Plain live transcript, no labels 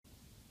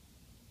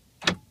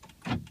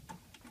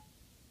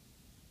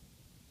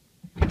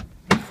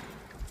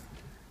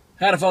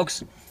Howdy,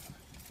 folks.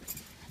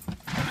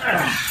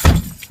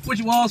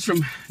 Woody Walls from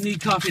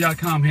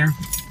needcoffee.com here.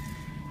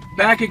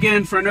 Back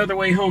again for another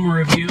Wayhomer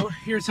review.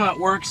 Here's how it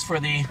works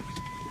for the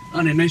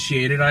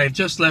uninitiated. I have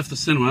just left the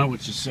cinema,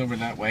 which is over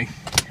that way,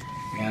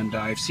 and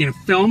I've seen a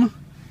film.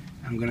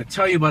 I'm going to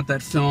tell you about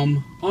that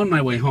film on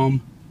my way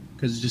home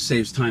because it just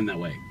saves time that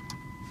way.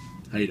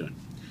 How you doing?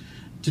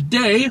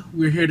 Today,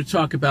 we're here to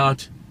talk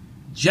about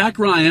Jack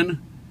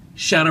Ryan,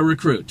 Shadow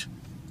Recruit,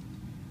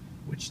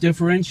 which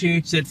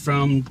differentiates it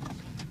from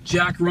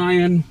Jack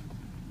Ryan,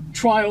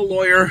 trial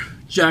lawyer,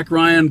 Jack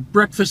Ryan,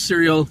 breakfast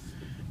cereal,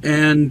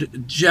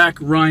 and Jack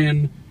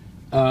Ryan,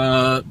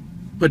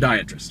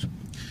 podiatrist.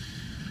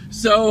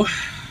 So,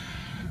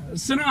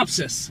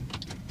 synopsis.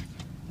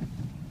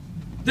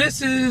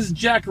 This is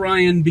Jack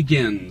Ryan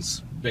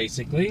Begins,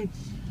 basically.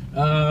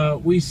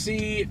 We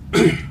see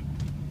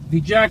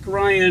the Jack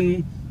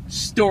Ryan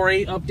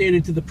story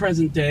updated to the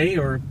present day,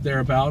 or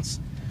thereabouts,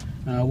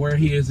 where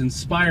he is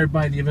inspired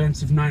by the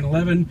events of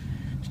 9/11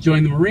 to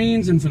join the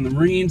Marines, and from the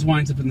Marines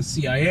winds up in the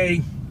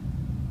CIA,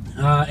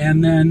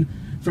 and then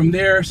from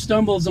there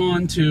stumbles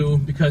on to,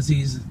 because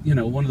he's, you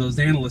know, one of those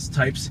analyst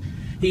types,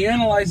 he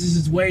analyzes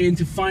his way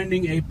into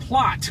finding a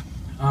plot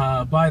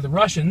by the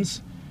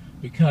Russians,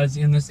 because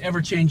in this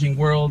ever-changing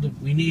world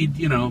we need,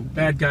 you know,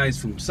 bad guys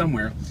from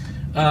somewhere,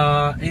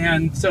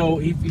 and so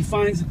he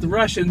finds that the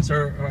Russians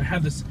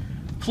have this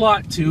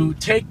plot to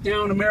take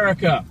down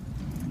America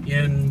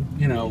in,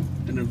 you know,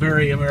 in a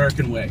very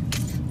American way.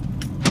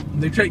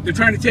 They're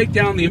trying to take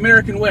down the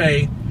American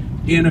way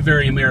in a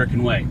very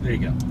American way. There you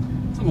go.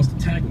 It's almost a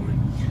tagline.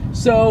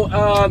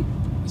 So,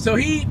 so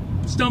he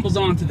stumbles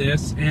onto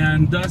this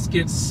and thus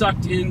gets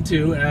sucked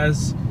into,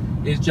 as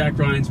is Jack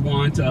Ryan's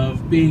wont,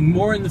 of being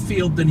more in the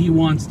field than he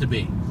wants to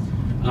be.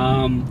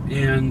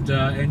 And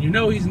you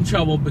know he's in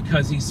trouble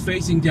because he's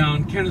facing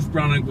down Kenneth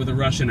Branagh with a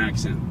Russian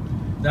accent.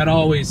 That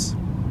always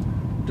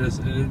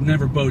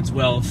never bodes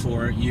well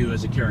for you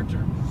as a character.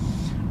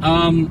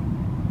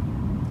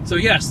 So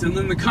yes, and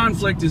then the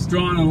conflict is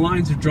drawn and the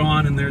lines are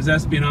drawn and there's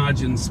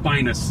espionage and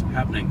spyness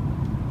happening.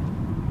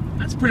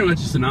 That's pretty much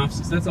a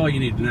synopsis. That's all you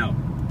need to know.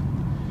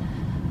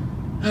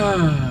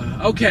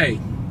 Okay,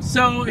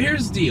 so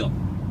here's the deal.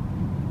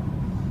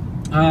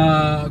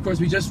 Of course,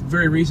 we just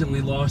very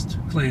recently lost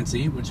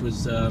Clancy, which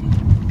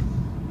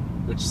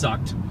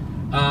sucked.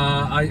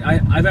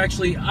 I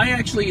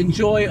actually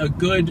enjoy a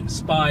good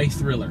spy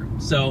thriller.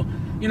 So,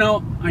 you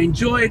know, I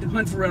enjoyed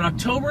Hunt for Red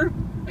October.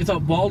 I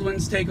thought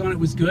Baldwin's take on it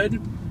was good.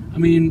 I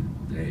mean,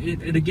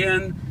 it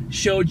again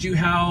showed you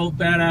how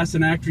badass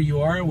an actor you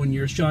are when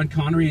you're Sean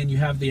Connery and you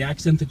have the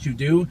accent that you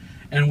do,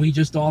 and we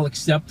just all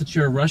accept that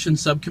you're a Russian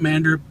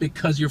sub-commander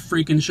because you're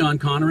freaking Sean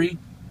Connery.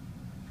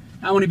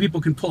 How many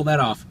people can pull that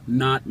off?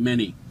 Not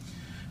many.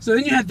 So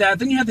then you had that.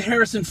 Then you had the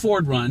Harrison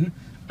Ford run,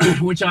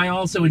 which I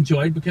also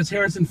enjoyed because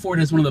Harrison Ford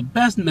has one of the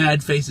best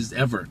mad faces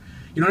ever.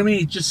 You know what I mean?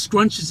 He just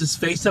scrunches his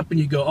face up and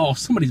you go, oh,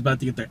 somebody's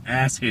about to get their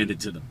ass handed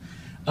to them.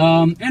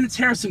 And it's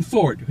Harrison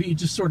Ford, who you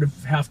just sort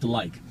of have to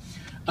like.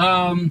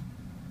 I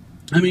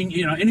mean,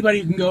 you know,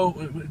 anybody can go,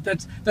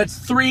 that's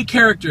three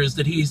characters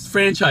that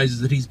franchises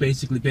that he's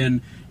basically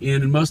been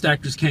in, and most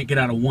actors can't get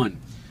out of one.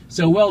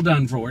 So well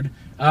done, Ford.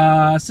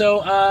 Now,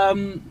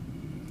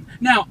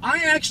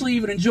 I actually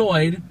even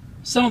enjoyed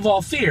Some of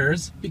All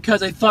Fears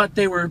because I thought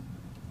they were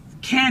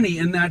canny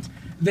in that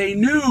they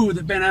knew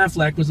that Ben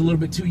Affleck was a little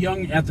bit too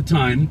young at the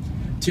time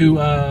to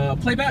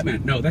play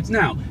Batman. No, that's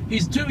now.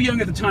 He's too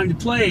young at the time to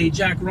play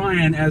Jack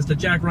Ryan as the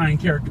Jack Ryan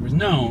character was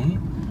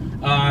known,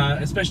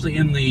 especially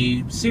in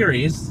the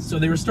series. So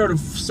they were sort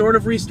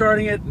of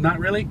restarting it, not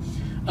really.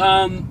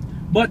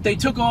 But they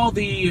took all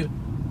the,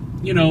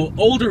 you know,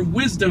 older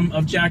wisdom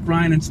of Jack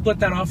Ryan and split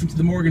that off into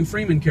the Morgan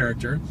Freeman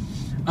character,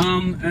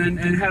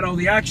 and had all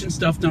the action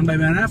stuff done by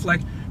Ben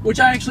Affleck, which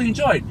I actually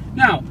enjoyed.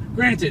 Now,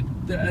 granted,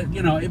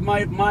 you know,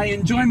 my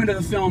enjoyment of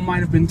the film might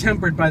have been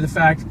tempered by the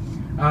fact,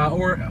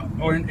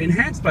 or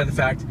enhanced by the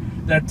fact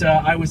that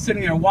I was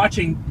sitting there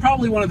watching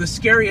probably one of the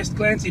scariest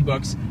Clancy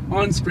books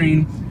on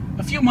screen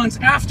a few months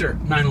after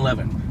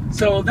 9/11.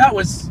 So that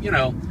was, you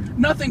know,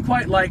 nothing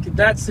quite like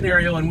that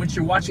scenario in which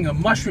you're watching a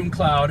mushroom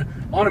cloud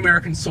on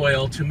American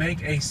soil to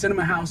make a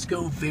cinema house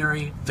go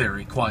very,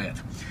 very quiet.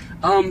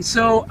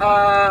 So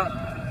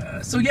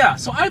yeah,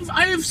 so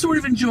I've sort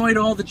of enjoyed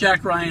all the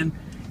Jack Ryan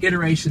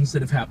iterations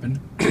that have happened.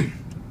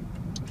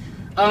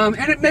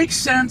 And it makes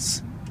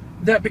sense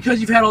that because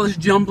you've had all this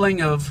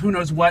jumbling of who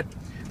knows what,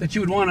 that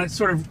you would want to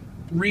sort of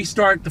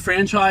restart the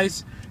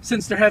franchise,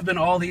 since there have been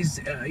all these,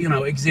 you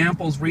know,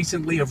 examples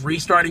recently of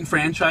restarting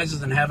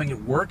franchises and having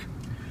it work.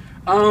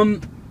 So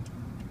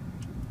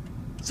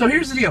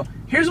here's the deal.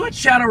 Here's what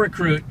Shadow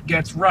Recruit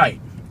gets right.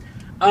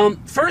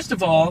 First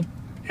of all,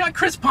 yeah,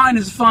 Chris Pine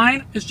is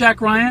fine as Jack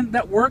Ryan.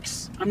 That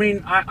works. I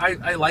mean,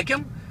 I like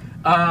him.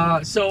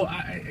 So,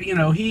 you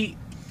know,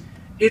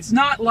 it's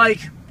not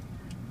like,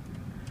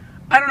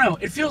 I don't know,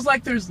 it feels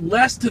like there's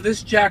less to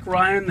this Jack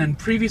Ryan than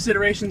previous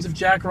iterations of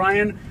Jack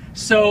Ryan.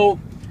 So,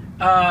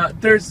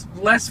 there's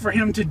less for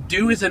him to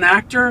do as an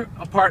actor,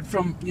 apart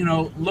from, you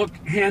know, look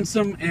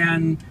handsome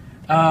and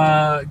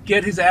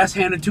get his ass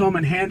handed to him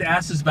and hand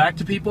asses back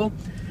to people,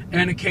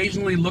 and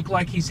occasionally look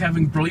like he's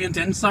having brilliant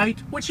insight,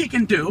 which he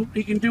can do.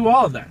 He can do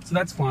all of that, so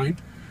that's fine.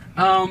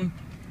 But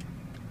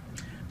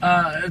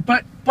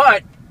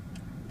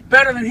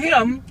better than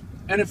him,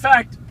 and in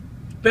fact,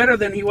 better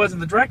than he was in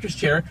the director's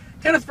chair,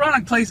 Kenneth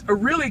Branagh plays a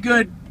really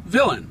good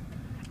villain.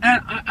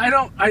 And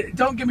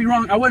don't get me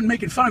wrong, I wasn't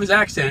making fun of his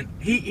accent.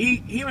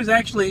 He was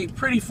actually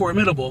pretty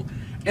formidable,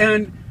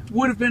 and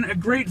would have been a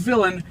great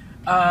villain.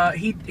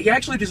 He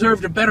actually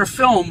deserved a better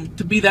film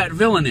to be that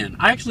villain in.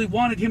 I actually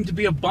wanted him to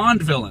be a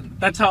Bond villain.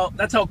 That's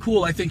how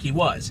cool I think he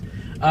was.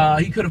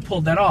 He could have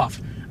pulled that off.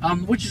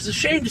 Which is a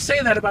shame to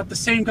say that about the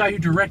same guy who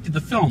directed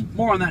the film.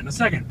 More on that in a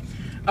second.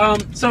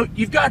 So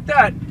you've got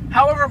that.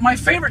 However, my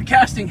favorite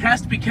casting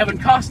has to be Kevin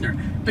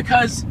Costner,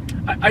 because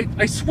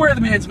I swear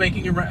the man's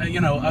making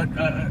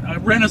a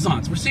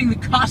renaissance. We're seeing the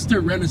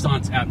Costner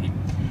renaissance happening.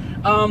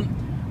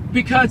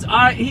 Because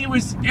he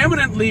was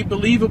eminently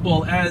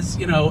believable as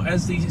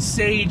the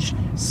sage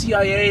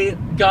CIA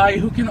guy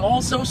who can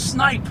also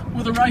snipe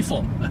with a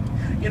rifle.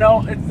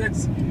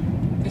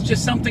 It's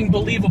just something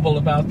believable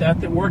about that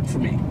worked for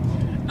me.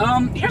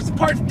 Here's the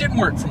part that didn't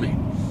work for me.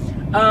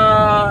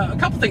 A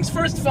couple things.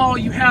 First of all,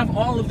 you have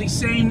all of the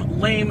same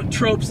lame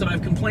tropes that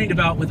I've complained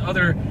about with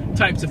other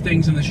types of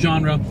things in this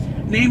genre.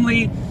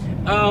 Namely,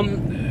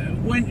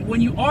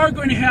 when you are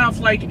going to have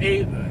like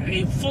a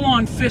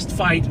full-on fist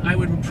fight, I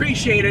would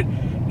appreciate it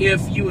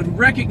if you would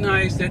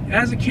recognize that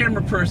as a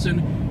camera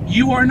person,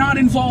 you are not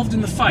involved in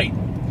the fight.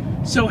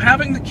 So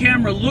having the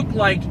camera look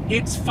like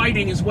it's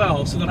fighting as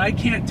well, so that I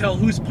can't tell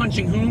who's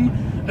punching whom,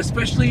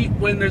 especially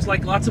when there's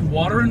like lots of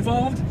water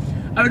involved,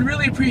 I would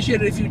really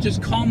appreciate it if you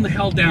just calm the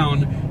hell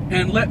down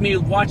and let me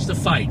watch the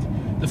fight.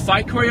 The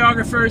fight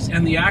choreographers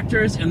and the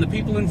actors and the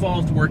people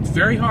involved worked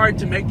very hard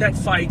to make that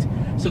fight,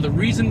 so the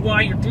reason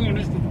why you're doing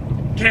this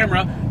with the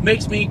camera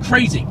makes me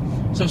crazy.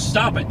 So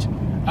stop it.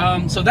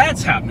 So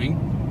that's happening.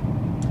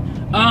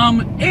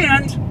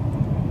 And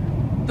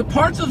the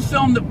parts of the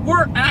film that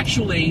were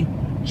actually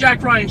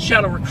Jack Ryan's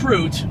Shadow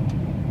Recruit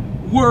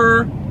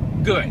were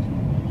good.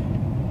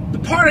 The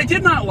part I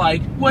did not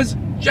like was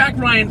Jack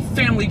Ryan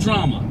family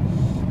drama.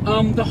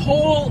 The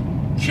whole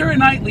Keira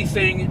Knightley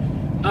thing,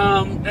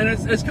 and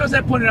as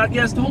Cosette pointed out,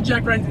 yes, the whole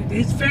Jack Ryan,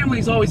 his family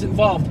is always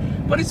involved,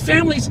 but his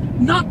family's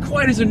not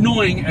quite as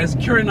annoying as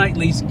Keira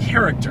Knightley's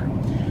character.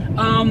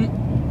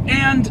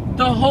 And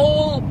the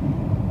whole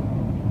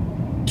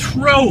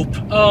trope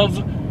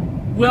of,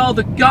 well,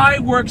 the guy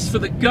works for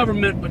the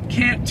government but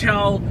can't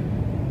tell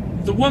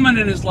the woman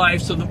in his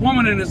life, so the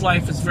woman in his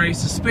life is very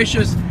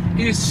suspicious,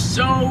 is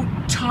so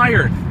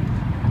tired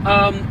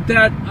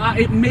that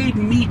it made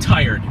me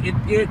tired.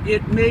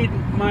 It made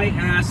my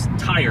ass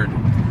tired.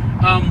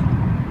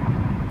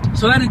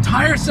 So that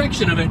entire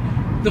section of it,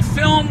 the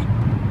film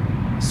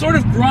sort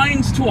of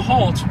grinds to a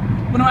halt.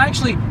 Well, no,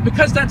 actually,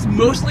 because that's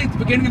mostly at the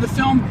beginning of the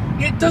film,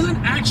 it doesn't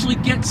actually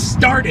get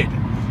started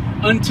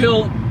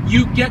until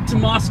you get to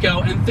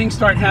Moscow and things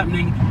start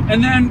happening,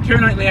 and then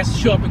Keira Knightley has to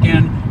show up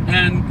again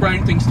and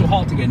grind things to a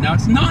halt again. Now,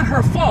 it's not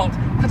her fault,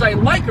 because I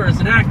like her as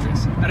an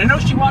actress, and I know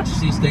she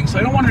watches these things, so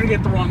I don't want her to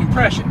get the wrong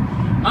impression.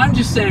 I'm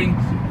just saying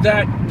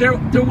that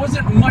there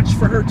wasn't much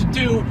for her to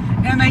do,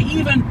 and they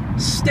even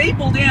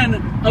stapled in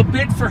a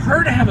bit for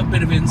her to have a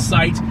bit of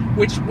insight,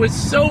 which was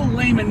so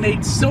lame and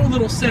made so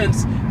little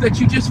sense that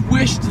you just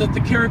wished that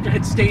the character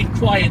had stayed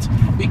quiet,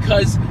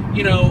 because,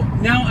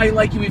 now I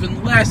like you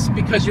even less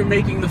because you're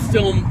making the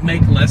film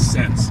make less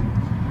sense.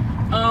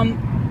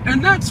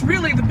 And that's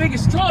really the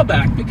biggest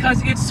drawback,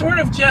 because it's sort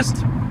of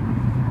just,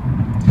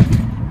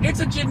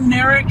 it's a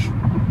generic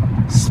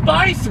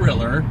spy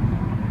thriller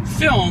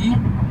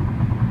film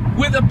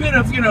with a bit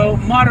of,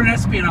 modern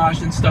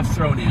espionage and stuff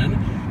thrown in,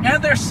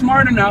 and they're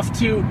smart enough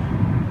to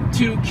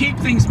keep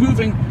things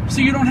moving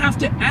so you don't have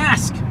to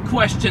ask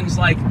questions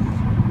like,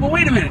 well,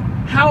 wait a minute,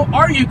 how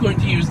are you going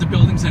to use the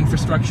building's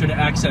infrastructure to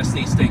access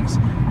these things?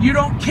 You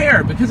don't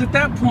care, because at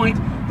that point,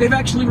 they've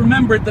actually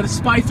remembered that a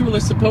spy thriller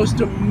is supposed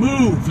to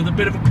move with a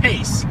bit of a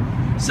pace.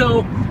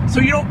 So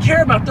you don't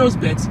care about those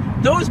bits.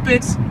 Those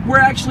bits were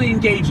actually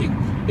engaging.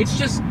 It's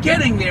just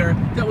getting there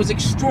that was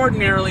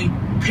extraordinarily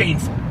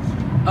painful.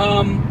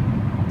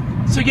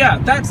 So yeah,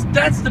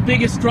 that's the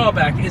biggest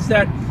drawback, is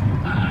that,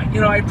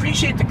 I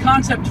appreciate the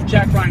concept of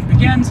Jack Ryan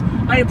Begins.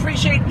 I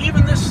appreciate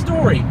even this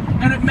story,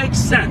 and it makes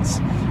sense.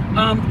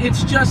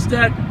 It's just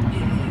that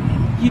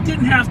you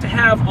didn't have to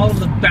have all of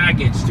the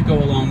baggage to go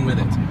along with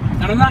it.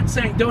 And I'm not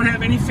saying don't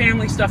have any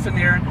family stuff in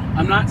there.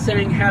 I'm not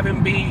saying have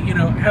him be,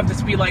 have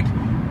this be like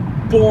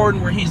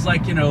Bourne, where he's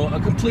like, a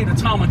complete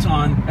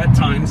automaton at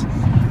times.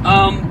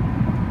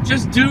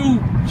 Just do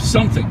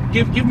something.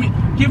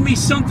 Give me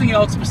something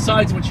else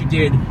besides what you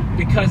did,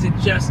 because it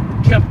just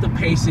kept the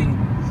pacing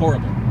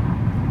horrible.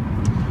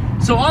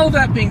 So all of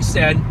that being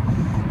said,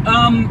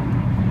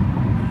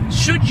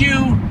 should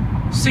you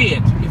see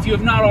it if you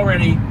have not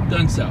already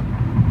done so?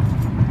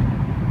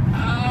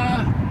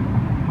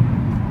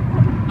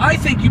 I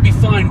think you'd be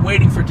fine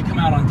waiting for it to come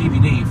out on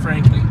DVD,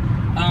 frankly,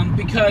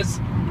 because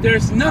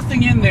there's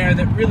nothing in there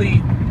that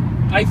really,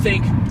 I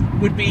think,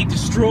 would be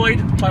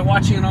destroyed by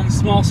watching it on the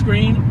small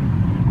screen.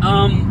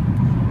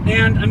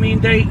 And I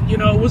mean, they, you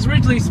know, it was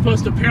originally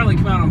supposed to apparently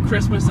come out on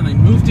Christmas, and they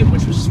moved it,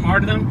 which was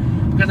smart of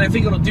them, because I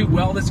think it'll do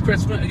well this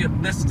Christmas,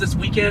 this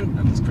weekend,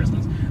 not this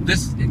Christmas,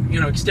 this, you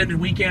know, extended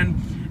weekend,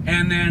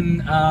 and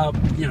then,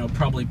 you know,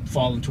 probably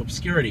fall into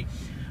obscurity.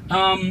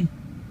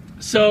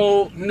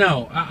 So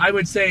no, I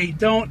would say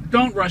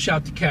don't rush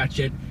out to catch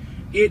it.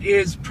 It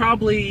is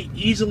probably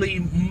easily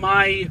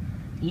my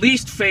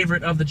least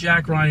favorite of the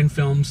Jack Ryan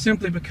films,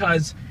 simply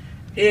because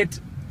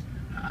it,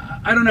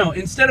 I don't know,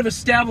 instead of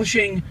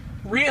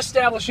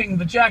reestablishing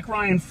the Jack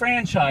Ryan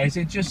franchise,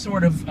 it just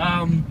sort of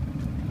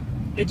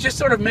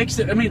makes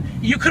it, I mean,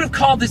 you could have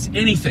called this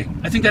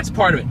anything. I think that's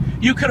part of it.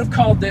 You could have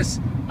called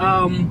this,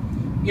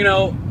 you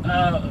know,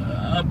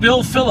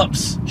 Bill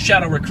Phillips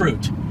Shadow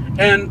Recruit.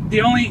 And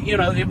the only, you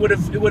know, it would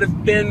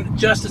have been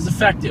just as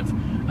effective.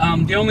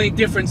 The only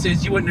difference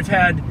is you wouldn't have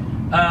had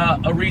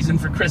a reason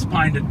for Chris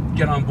Pine to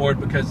get on board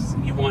because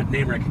you want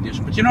name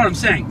recognition. But you know what I'm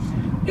saying?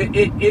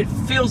 It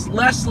feels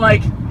less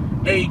like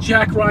a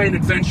Jack Ryan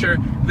adventure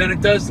than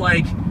it does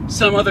like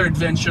some other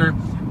adventure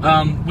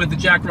with the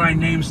Jack Ryan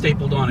name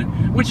stapled on it.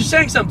 Which is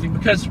saying something,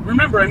 because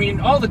remember, I mean,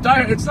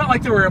 it's not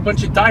like there were a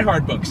bunch of Die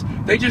Hard books.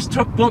 They just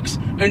took books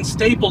and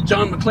stapled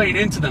John McClane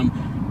into them.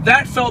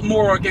 That felt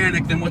more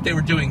organic than what they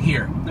were doing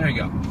here. There you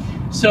go.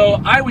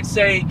 So I would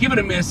say give it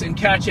a miss and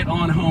catch it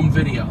on home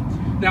video.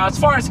 Now, as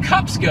far as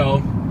cups go,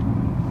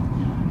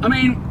 I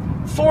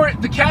mean, for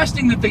the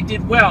casting that they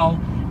did well,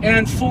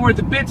 and for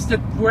the bits that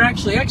were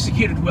actually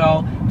executed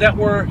well, that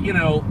were, you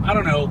know, I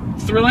don't know,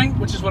 thrilling,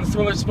 which is what a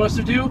thriller is supposed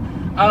to do,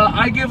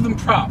 I give them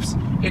props.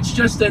 It's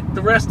just that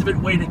the rest of it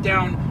weighed it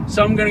down,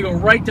 so I'm going to go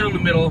right down the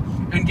middle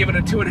and give it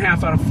a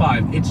 2.5 out of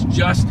 5. It's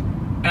just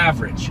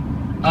average.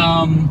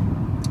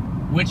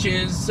 Which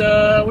is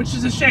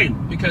a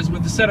shame, because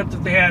with the setup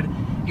that they had,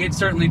 it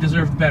certainly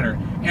deserved better.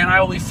 And I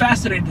will be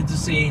fascinated to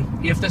see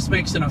if this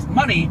makes enough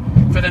money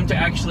for them to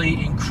actually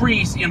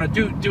increase, you know,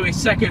 do a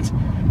second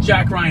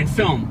Jack Ryan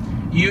film.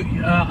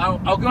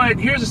 I'll go ahead.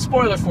 Here's a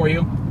spoiler for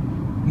you.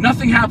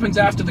 Nothing happens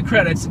after the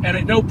credits, and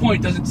at no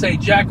point does it say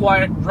Jack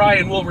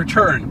Ryan will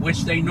return,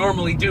 which they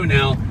normally do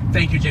now.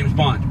 Thank you, James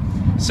Bond.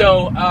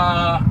 So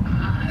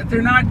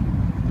they're not,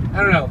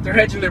 I don't know, they're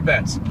hedging their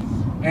bets,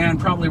 and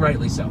probably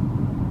rightly so.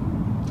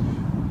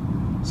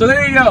 So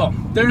there you go.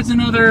 There's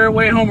another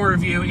Wayhomer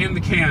review in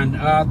the can.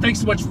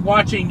 Thanks so much for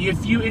watching.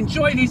 If you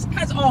enjoy these,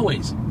 as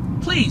always,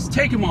 please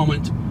take a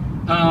moment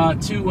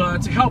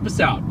to help us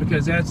out,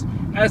 because as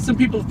some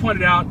people have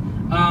pointed out,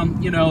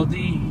 you know,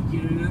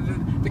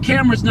 the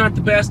camera's not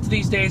the best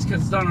these days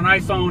because it's on an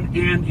iPhone,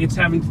 and it's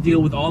having to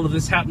deal with all of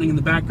this happening in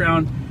the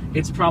background.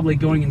 It's probably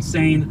going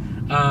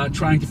insane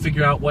trying to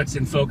figure out what's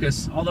in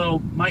focus, although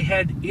my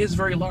head is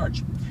very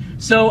large.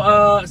 So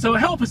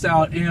help us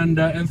out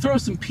and throw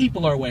some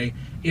people our way,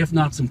 if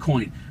not some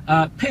coin.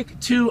 Pick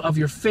 2 of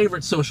your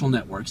favorite social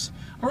networks,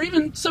 or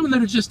even some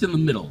that are just in the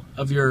middle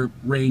of your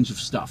range of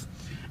stuff,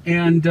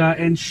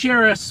 and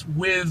share us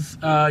with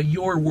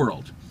your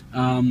world.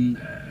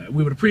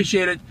 We would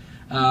appreciate it.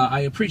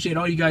 I appreciate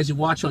all you guys who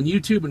watch on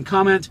YouTube and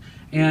comment,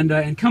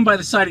 and come by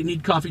the site at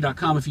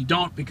needcoffee.com if you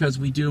don't, because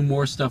we do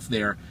more stuff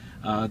there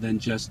than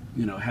just,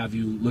 you know, have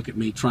you look at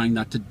me trying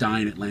not to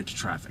die in Atlanta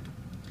traffic.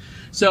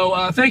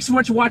 So thanks so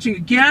much for watching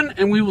again,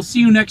 and we will see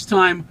you next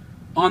time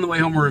on the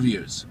Wayhomer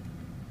Reviews.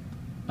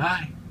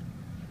 Bye.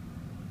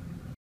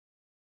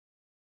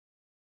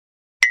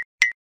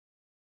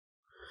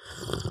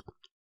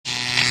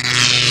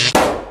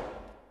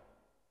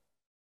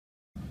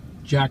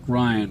 Jack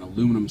Ryan,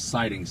 aluminum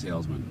siding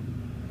salesman.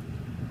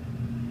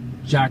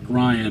 Jack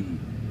Ryan,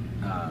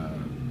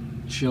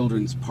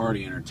 children's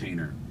party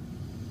entertainer.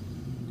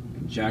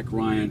 And Jack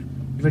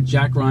Ryan, you've had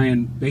Jack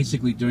Ryan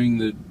basically doing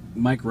the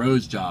Mike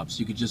Rose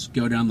jobs. You could just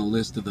go down the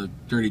list of the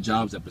Dirty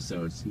Jobs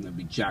episodes, and that'd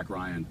be Jack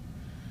Ryan.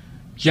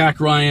 Jack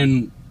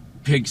Ryan,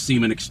 pig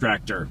semen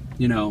extractor.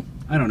 You know,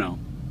 I don't know.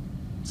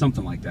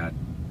 Something like that.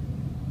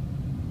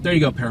 There you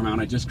go,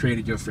 Paramount. I just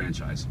created your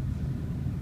franchise.